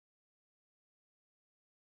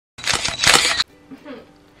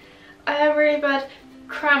I have really bad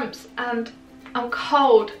cramps and I'm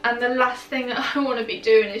cold, and the last thing I want to be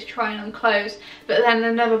doing is trying on clothes. But then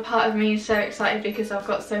another part of me is so excited because I've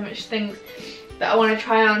got so much things that I want to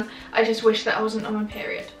try on. I just wish that I wasn't on my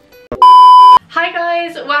period. Hi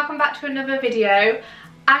guys, welcome back to another video.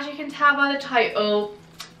 As you can tell by the title,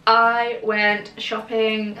 I went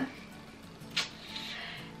shopping.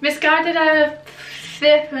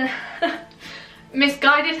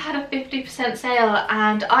 Missguided had a 50% sale,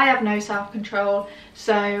 and I have no self-control,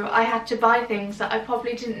 so I had to buy things that I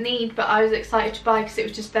probably didn't need, but I was excited to buy because it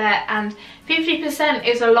was just there, and 50%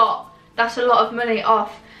 is a lot. That's a lot of money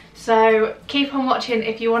off. So keep on watching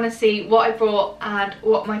if you want to see what I brought and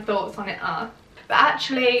what my thoughts on it are. But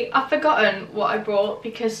actually, I've forgotten what I brought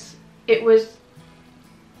because it was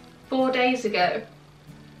 4 days ago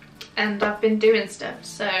and I've been doing stuff.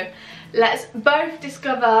 So let's both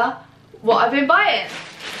discover what I've been buying.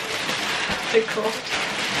 Big cool.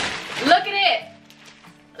 Look at it!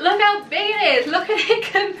 Look how big it is! Look at it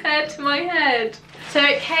compared to my head. So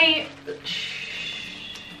it came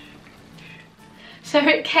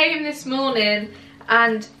this morning,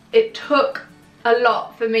 and it took a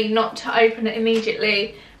lot for me not to open it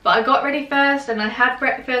immediately. But I got ready first, and I had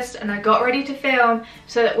breakfast, and I got ready to film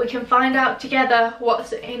so that we can find out together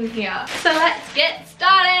what's in here. So let's get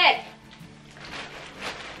started!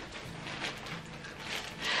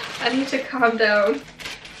 I need to calm down.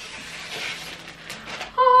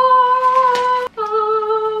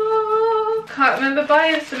 Can't remember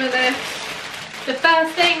buying some of this. The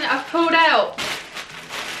first thing that I've pulled out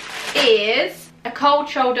is a cold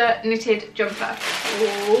shoulder knitted jumper.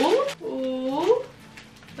 Ooh, ooh,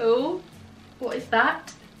 ooh. What is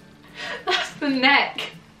that? That's the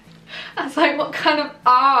neck. I was like, what kind of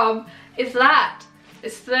arm is that?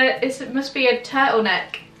 It must be a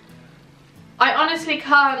turtleneck. I honestly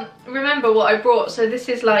can't remember what I brought, so this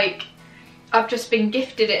is like, I've just been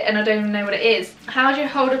gifted it and I don't even know what it is. How do you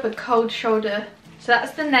hold up a cold shoulder? So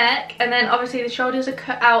that's the neck, and then obviously the shoulders are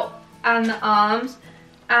cut out and the arms,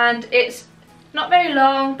 and it's not very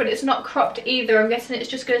long, but it's not cropped either. I'm guessing it's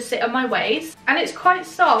just going to sit on my waist, and it's quite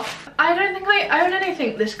soft. I don't think I own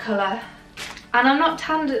anything this colour, and I'm not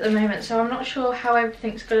tanned at the moment, so I'm not sure how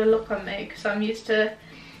everything's going to look on me because I'm used to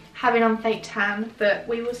having on fake tan, but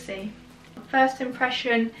we will see. First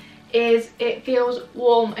impression is it feels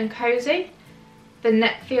warm and cozy. The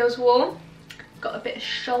neck feels warm. Got a bit of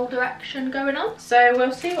shoulder action going on, so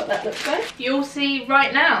we'll see what that looks like. You'll see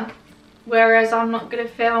right now, whereas I'm not going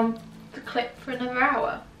to film the clip for another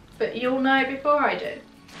hour, but you'll know before I do.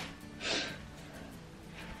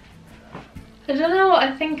 I don't know what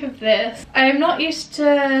I think of this. I am not used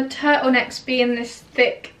to turtlenecks being this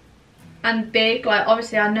thick and big. Like,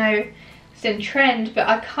 obviously I know it's in trend, but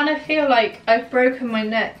I kind of feel like I've broken my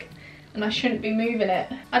neck and I shouldn't be moving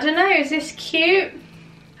it. I don't know, is this cute?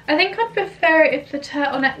 I think I'd prefer it if the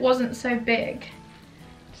turtleneck wasn't so big.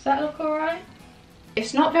 Does that look alright?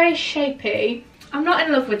 It's not very shapy. I'm not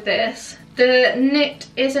in love with this. The knit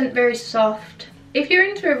isn't very soft. If you're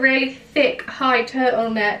into a really thick, high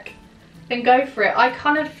turtleneck, then go for it. I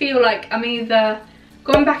kind of feel like I'm either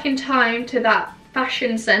going back in time to that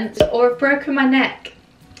fashion sense, or I've broken my neck.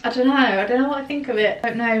 I don't know what I think of it. I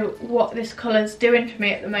don't know what this colour's doing for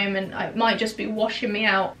me at the moment. It might just be washing me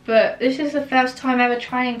out. But this is the first time ever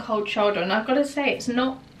trying cold shoulder, and I've got to say it's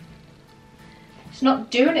not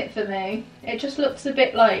doing it for me. It just looks a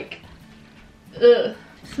bit like, ugh.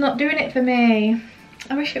 It's not doing it for me.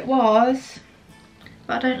 I wish it was,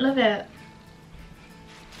 but I don't love it.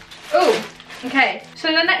 Oh, okay. So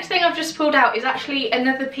the next thing I've just pulled out is actually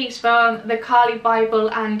another piece from the Carly Bible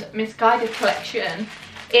and Missguided collection.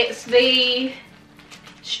 It's the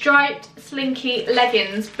striped slinky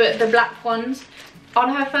leggings, but the black ones. On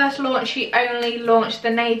her first launch, she only launched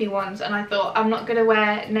the navy ones, and I thought, I'm not going to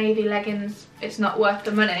wear navy leggings, it's not worth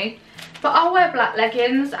the money. But I'll wear black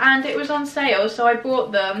leggings, and it was on sale, so I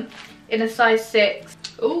bought them in a size 6.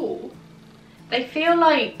 Ooh, they feel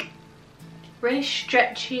like really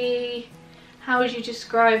stretchy. How would you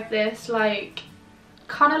describe this? Like,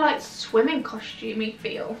 kind of like swimming costumey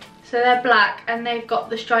feel. So they're black and they've got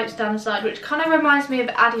the stripes down the side, which kind of reminds me of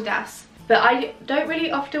Adidas. But I don't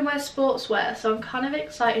really often wear sportswear, so I'm kind of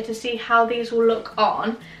excited to see how these will look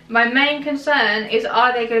on. My main concern is,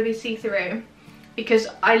 are they going to be see-through? Because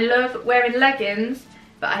I love wearing leggings,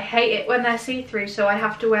 but I hate it when they're see-through, so I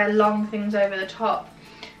have to wear long things over the top.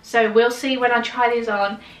 So we'll see when I try these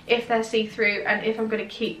on if they're see-through and if I'm going to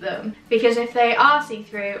keep them. Because if they are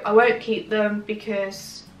see-through, I won't keep them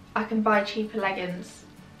because I can buy cheaper leggings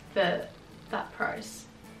for that price.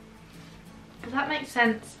 Does that make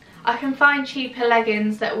sense? I can find cheaper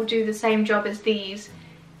leggings that will do the same job as these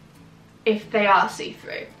if they are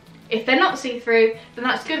see-through. If they're not see-through, then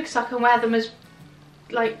that's good because I can wear them as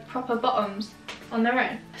like proper bottoms on their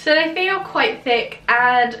own. So they feel quite thick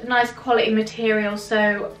and nice quality material,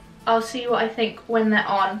 so I'll see what I think when they're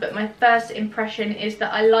on, but my first impression is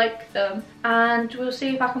that I like them, and we'll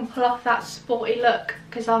see if I can pull off that sporty look,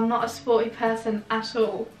 because I'm not a sporty person at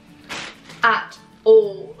all. At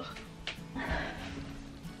all.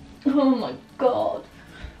 Oh my god.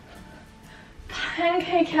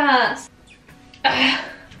 Pancake ass.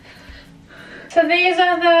 So these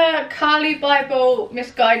are the Carly Bible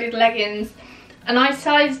Missguided leggings, and I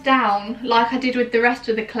sized down like I did with the rest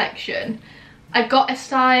of the collection. I got a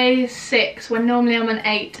size 6 when normally I'm an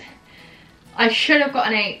 8. I should have got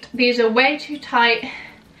an 8. These are way too tight,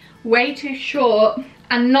 way too short,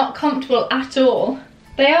 and not comfortable at all.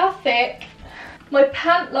 They are thick. My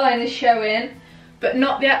pant line is showing, but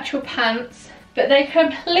not the actual pants. But they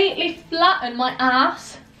completely flatten my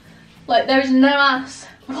ass. Like, there is no ass.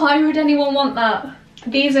 Why would anyone want that?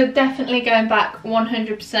 These are definitely going back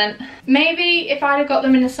 100%. Maybe if I'd have got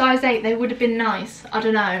them in a size 8, they would have been nice. I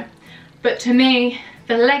don't know. But to me,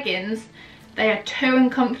 the leggings, they are too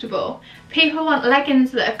uncomfortable. People want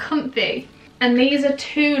leggings that are comfy, and these are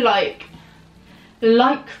too like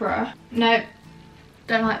lycra. No,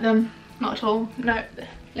 don't like them, not at all. No,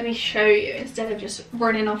 let me show you instead of just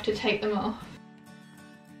running off to take them off.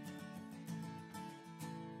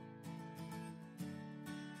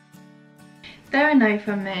 They're a no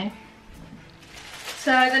from me.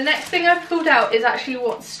 So the next thing I've pulled out is actually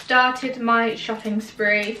what started my shopping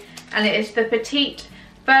spree, and it is the petite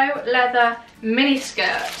faux leather mini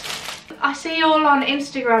skirt. I see all on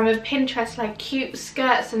Instagram and Pinterest like cute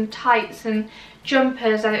skirts and tights and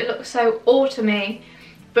jumpers, and it looks so autumny,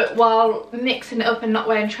 but while mixing it up and not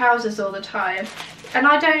wearing trousers all the time. And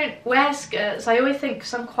I don't wear skirts. I always think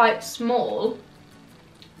because I'm quite small,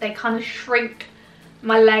 they kind of shrink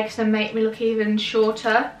my legs and make me look even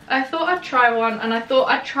shorter. I thought I'd try one, and I thought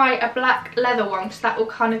I'd try a black leather one because that will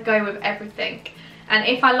kind of go with everything. And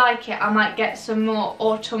if I like it, I might get some more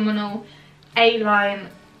autumnal A-line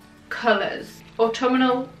colours.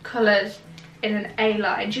 Autumnal colours in an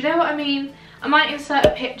A-line. Do you know what I mean? I might insert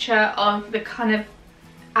a picture of the kind of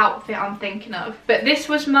outfit I'm thinking of. But this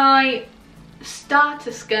was my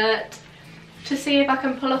starter skirt to see if I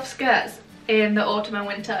can pull off skirts in the autumn and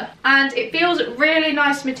winter. And it feels really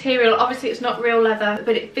nice material. Obviously it's not real leather,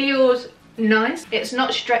 but it feels nice. It's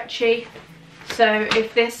not stretchy. So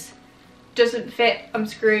if this doesn't fit, I'm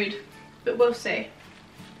screwed, but we'll see.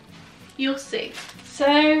 You'll see.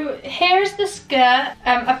 So here's the skirt.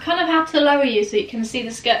 I've kind of had to lower you so you can see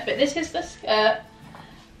the skirt, but this is the skirt.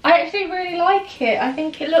 I actually really like it. I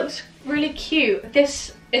think it looks really cute.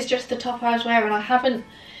 This is just the top I was wearing. I haven't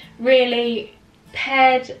really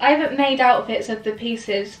I haven't made outfits of the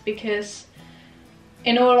pieces because,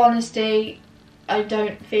 in all honesty, I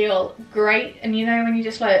don't feel great. And you know when you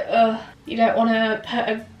just like, ugh, you don't want to put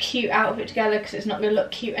a cute outfit together because it's not going to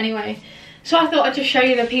look cute anyway. So I thought I'd just show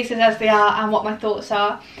you the pieces as they are and what my thoughts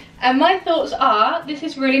are. And my thoughts are, this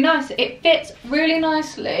is really nice. It fits really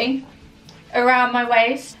nicely around my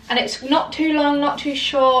waist, and it's not too long, not too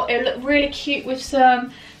short. It'll look really cute with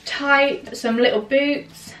some tight, some little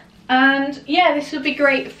boots. And yeah, this would be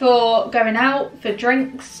great for going out, for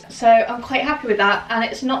drinks. So I'm quite happy with that, and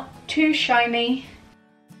it's not too shiny.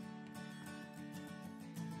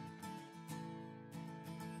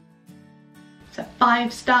 It's a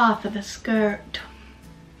 5-star for the skirt.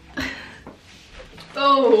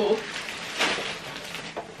 Oh.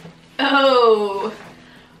 Oh.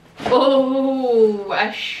 Oh,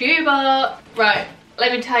 a shoe bar. Right,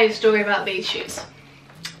 let me tell you a story about these shoes.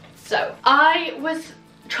 So I was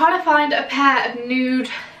trying to find a pair of nude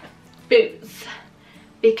boots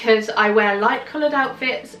because I wear light coloured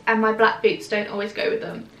outfits and my black boots don't always go with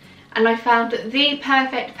them. And I found the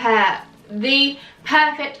perfect pair of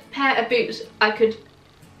boots I could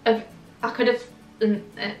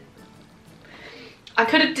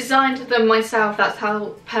have designed them myself. That's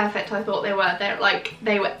how perfect I thought they were.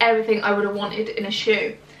 They were everything I would have wanted in a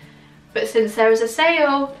shoe. But since there was a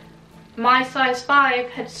sale, my size 5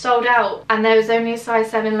 had sold out and there was only a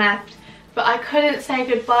size 7 left. But I couldn't say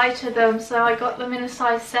goodbye to them, so I got them in a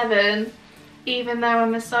size 7, even though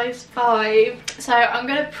I'm a size 5. So I'm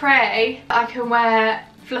gonna pray I can wear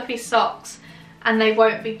fluffy socks and they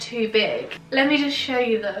won't be too big. Let me just show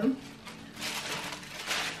you them.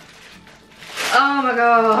 Oh my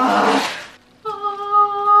god. Oh.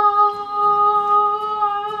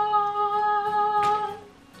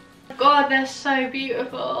 God, they're so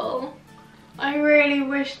beautiful. I really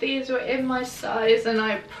wish these were in my size, and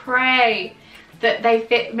I pray that they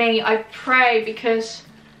fit me. I pray, because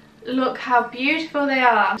look how beautiful they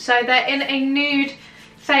are. So they're in a nude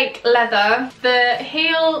fake leather. The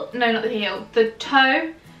heel, no, not the heel, the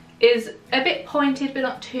toe is a bit pointed but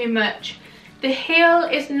not too much. The heel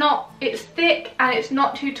is not, it's thick and it's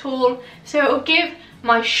not too tall, so it will give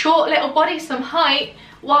my short little body some height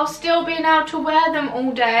while still being able to wear them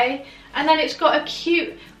all day. And then it's got a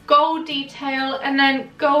cute gold detail and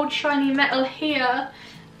then gold shiny metal here,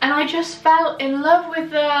 and I just fell in love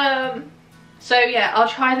with them. So yeah, I'll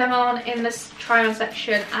try them on in this try on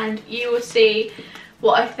section and you will see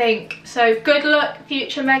what I think. So good luck,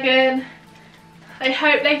 future Megan. I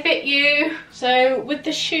hope they fit you. So with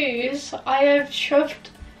the shoes, I've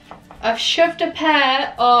shoved a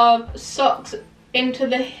pair of socks into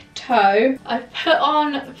the toe. I've put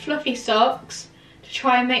on fluffy socks to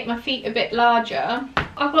try and make my feet a bit larger.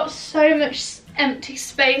 I've got so much empty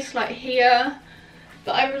space like here,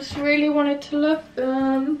 but I just really wanted to love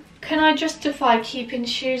them. Can I justify keeping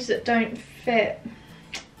shoes that don't fit?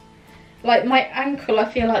 Like my ankle, I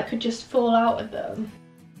feel like could just fall out of them.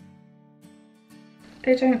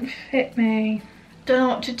 They don't fit me. Don't know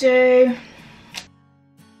what to do.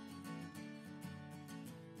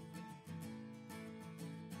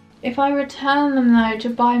 If I return them though to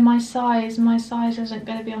buy my size isn't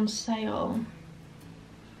going to be on sale.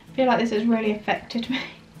 I feel like this has really affected me.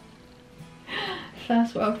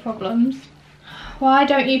 First world problems. Why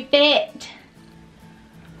don't you fit?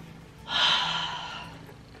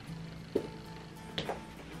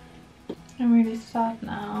 I'm really sad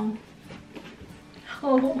now.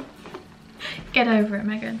 Oh, get over it,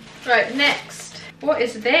 Megan. Right, next. What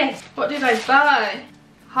is this? What did I buy?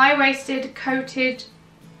 High-waisted, coated,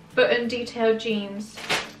 button detailed jeans.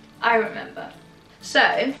 I remember. So,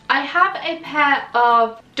 I have a pair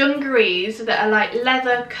of dungarees that are like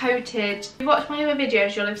leather coated. If you watch my other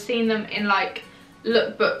videos, you'll have seen them in like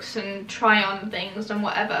lookbooks and try on things and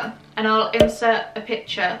whatever. And I'll insert a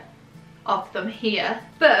picture of them here.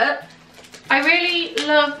 But I really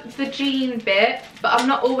love the jean bit, but I'm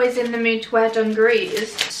not always in the mood to wear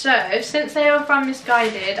dungarees. So, since they are from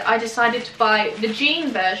Missguided, I decided to buy the jean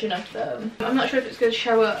version of them. I'm not sure if it's going to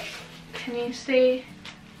show up. Can you see?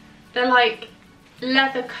 They're like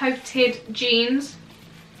leather coated jeans.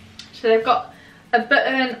 So they've got a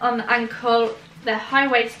button on the ankle, they're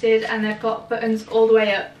high-waisted, and they've got buttons all the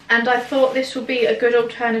way up. And I thought this would be a good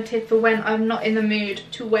alternative for when I'm not in the mood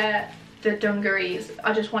to wear the dungarees.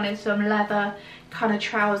 I just wanted some leather kind of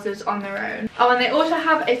trousers on their own. Oh, and they also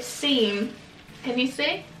have a seam. Can you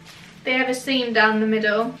see? They have a seam down the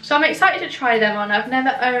middle. So I'm excited to try them on. I've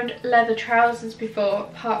never owned leather trousers before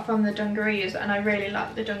apart from the dungarees, and I really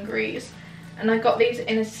like the dungarees. And I got these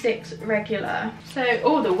in a 6 regular. So,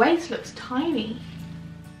 oh, the waist looks tiny.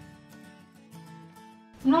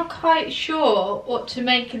 I'm not quite sure what to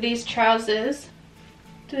make of these trousers.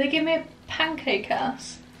 Do they give me a pancake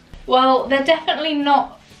ass? Well, they're definitely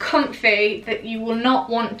not comfy, that you will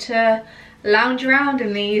not want to lounge around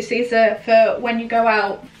in these. These are for when you go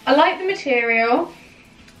out. I like the material.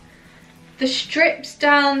 The strips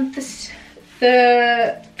down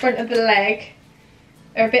the front of the leg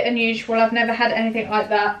are a bit unusual. I've never had anything like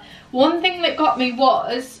that. One thing that got me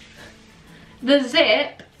was the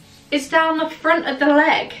zip is down the front of the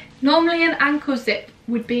leg. Normally an ankle zip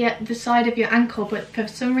would be at the side of your ankle, but for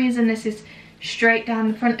some reason this is straight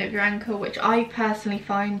down the front of your ankle, which I personally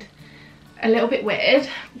find a little bit weird.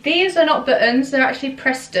 These are not buttons, they're actually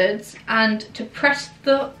press studs, and to press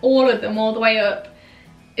all of them all the way up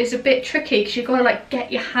is a bit tricky because you've got to like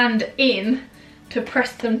get your hand in to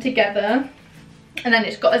press them together. And then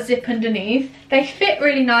it's got a zip underneath. They fit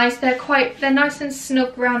really nice. They're nice and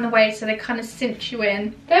snug around the waist, so they kind of cinch you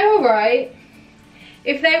in. They're alright.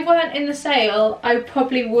 If they weren't in the sale, I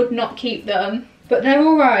probably would not keep them, but they're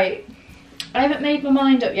alright. I haven't made my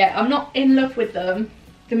mind up yet. I'm not in love with them.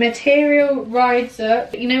 The material rides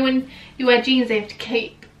up. You know when you wear jeans, they have to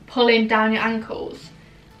keep pulling down your ankles.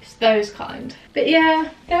 It's those kind. But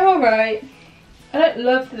yeah, they're alright. I don't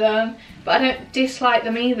love them, but I don't dislike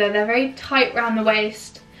them either. They're very tight around the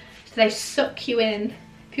waist, so they suck you in.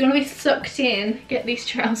 If you want to be sucked in, get these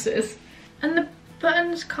trousers. And the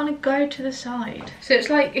buttons kind of go to the side. So it's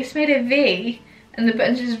like, it's made a V, and the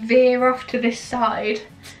buttons just veer off to this side.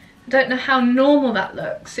 I don't know how normal that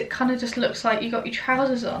looks. It kind of just looks like you got your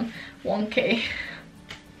trousers on. Wonky.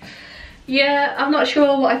 Yeah, I'm not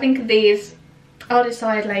sure what I think of these. I'll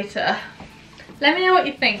decide later. Let me know what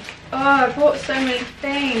you think. Oh, I bought so many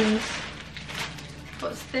things.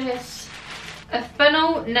 What's this? A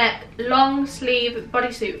funnel neck long sleeve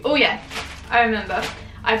bodysuit. Oh yeah, I remember.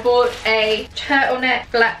 I bought a turtleneck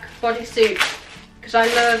black bodysuit because I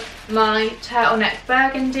love my turtleneck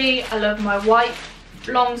burgundy. I love my white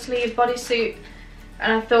long sleeve bodysuit,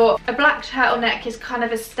 and I thought a black turtleneck is kind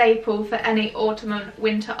of a staple for any autumn and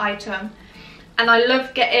winter item. And I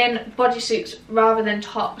love getting bodysuits rather than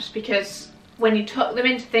tops, because when you tuck them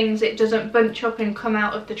into things it doesn't bunch up and come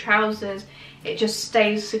out of the trousers. It just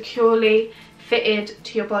stays securely fitted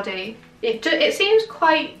to your body. It seems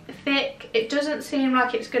quite thick. It doesn't seem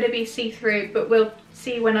like it's going to be see-through, but we'll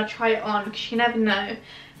see when I try it on, because you never know.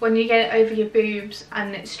 When you get it over your boobs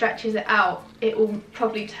and it stretches it out, it will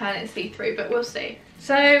probably turn it see-through, but we'll see.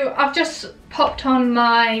 So I've just popped on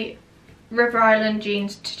my River Island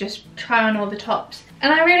jeans to just try on all the tops,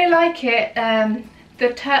 and I really like it. The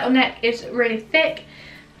turtleneck is really thick.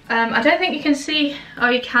 I don't think you can see, oh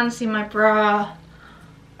you can see my bra.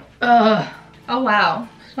 Oh wow,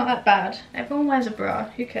 it's not that bad. Everyone wears a bra,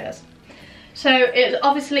 who cares? So it's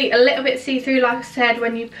obviously a little bit see-through, like I said.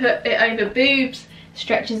 When you put it over boobs,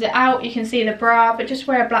 stretches it out, you can see the bra, but just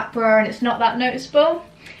wear a black bra and it's not that noticeable.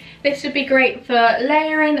 This would be great for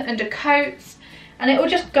layering under coats, and it will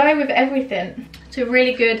just go with everything. It's a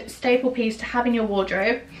really good staple piece to have in your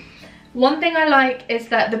wardrobe. One thing I like is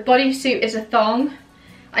that the bodysuit is a thong.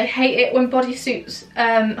 I hate it when bodysuits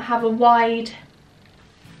have a wide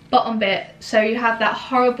bottom bit, so you have that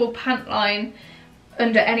horrible pant line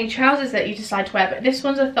under any trousers that you decide to wear, but this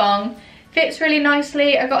one's a thong. Fits really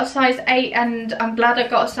nicely. I got a size 8 and I'm glad I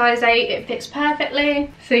got a size 8. It fits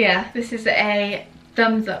perfectly. So yeah, this is a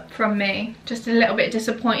thumbs up from me. Just a little bit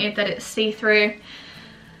disappointed that it's see-through,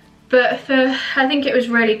 but I think it was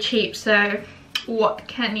really cheap, so what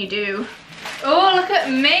can you do? Oh, look at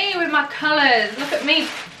me with my colours. Look at me.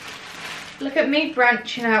 Look at me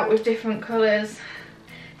branching out with different colours.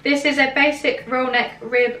 This is a basic roll neck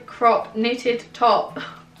rib crop knitted top.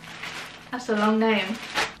 That's a long name.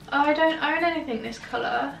 Oh, I don't own anything this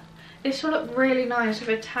colour. This will look really nice with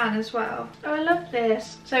a tan as well. Oh, I love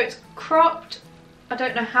this. So it's cropped. I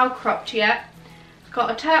don't know how cropped yet. It's got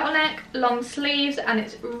a turtleneck, long sleeves, and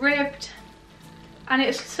it's ribbed. And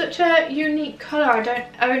it's such a unique colour. I don't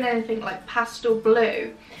own anything like pastel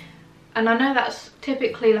blue. And I know that's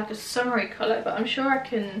typically like a summery colour, but I'm sure I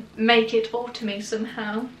can make it autumny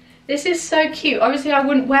somehow. This is so cute. Obviously I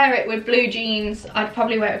wouldn't wear it with blue jeans. I'd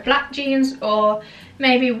probably wear it with black jeans or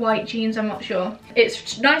maybe white jeans, I'm not sure.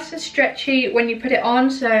 It's nice and stretchy when you put it on,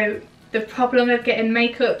 so the problem of getting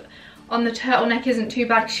makeup on the turtleneck isn't too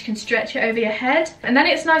bad because you can stretch it over your head. And then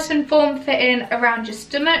it's nice and form-fitting around your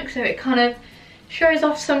stomach, so it kind of shows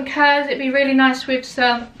off some curves. It'd be really nice with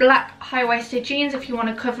some black high-waisted jeans if you want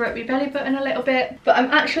to cover up your belly button a little bit. But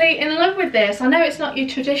I'm actually in love with this. I know it's not your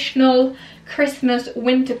traditional Christmas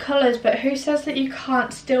winter colours, but who says that you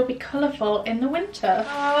can't still be colourful in the winter?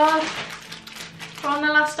 Oh, we're on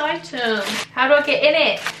the last item. How do I get in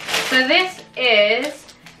it? So this is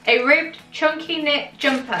a ribbed chunky knit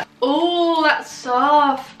jumper. Oh, that's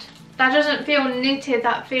soft. That doesn't feel knitted,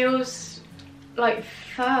 that feels like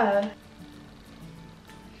fur.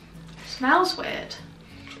 Smells weird.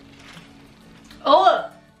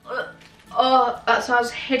 Oh, that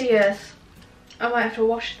sounds hideous. I might have to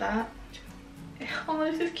wash that. Oh,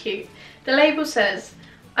 this is cute. The label says,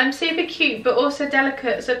 I'm super cute but also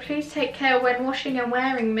delicate, so please take care when washing and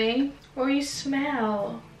wearing me, or you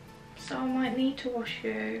smell, so I might need to wash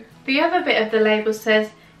you. The other bit of the label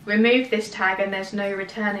says, remove this tag and there's no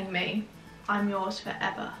returning me. I'm yours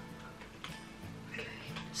forever. Okay.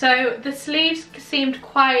 So the sleeves seemed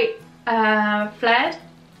quite flared.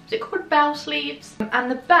 Is it called bell sleeves? And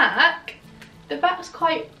the back's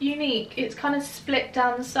quite unique. It's kind of split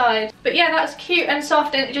down the side. But yeah, that's cute and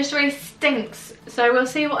soft, and it just really stinks. So we'll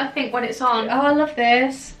see what I think when it's on. Oh, I love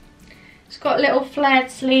this. It's got little flared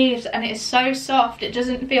sleeves and it's so soft. It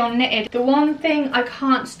doesn't feel knitted. The one thing I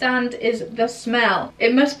can't stand is the smell.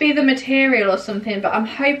 It must be the material or something, but I'm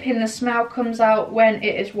hoping the smell comes out when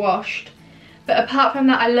it is washed. But apart from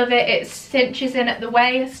that, I love it. It cinches in at the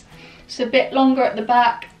waist. It's a bit longer at the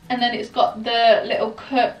back, and then it's got the little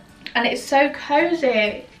cut, and it's so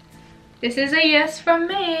cozy. This is a yes from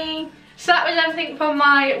me. So that was everything from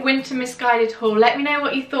my winter Missguided haul. Let me know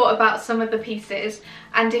what you thought about some of the pieces,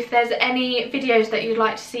 and if there's any videos that you'd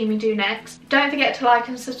like to see me do next. Don't forget to like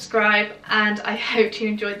and subscribe, and I hope you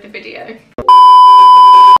enjoyed the video.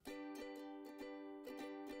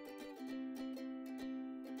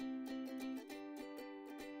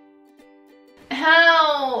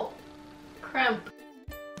 Help! Cramp.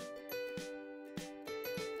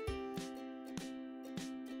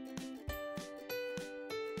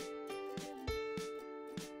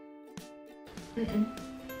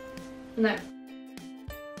 No.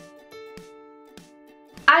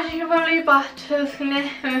 As you can probably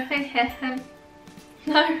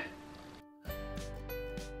no.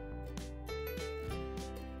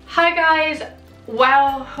 Hi guys,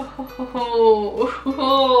 wow.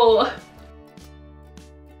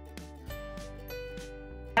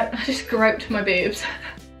 I just groped my boobs.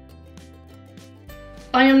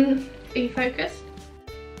 Are you focused?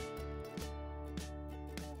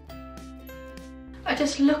 I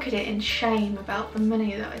just look at it in shame about the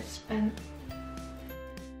money that I spent.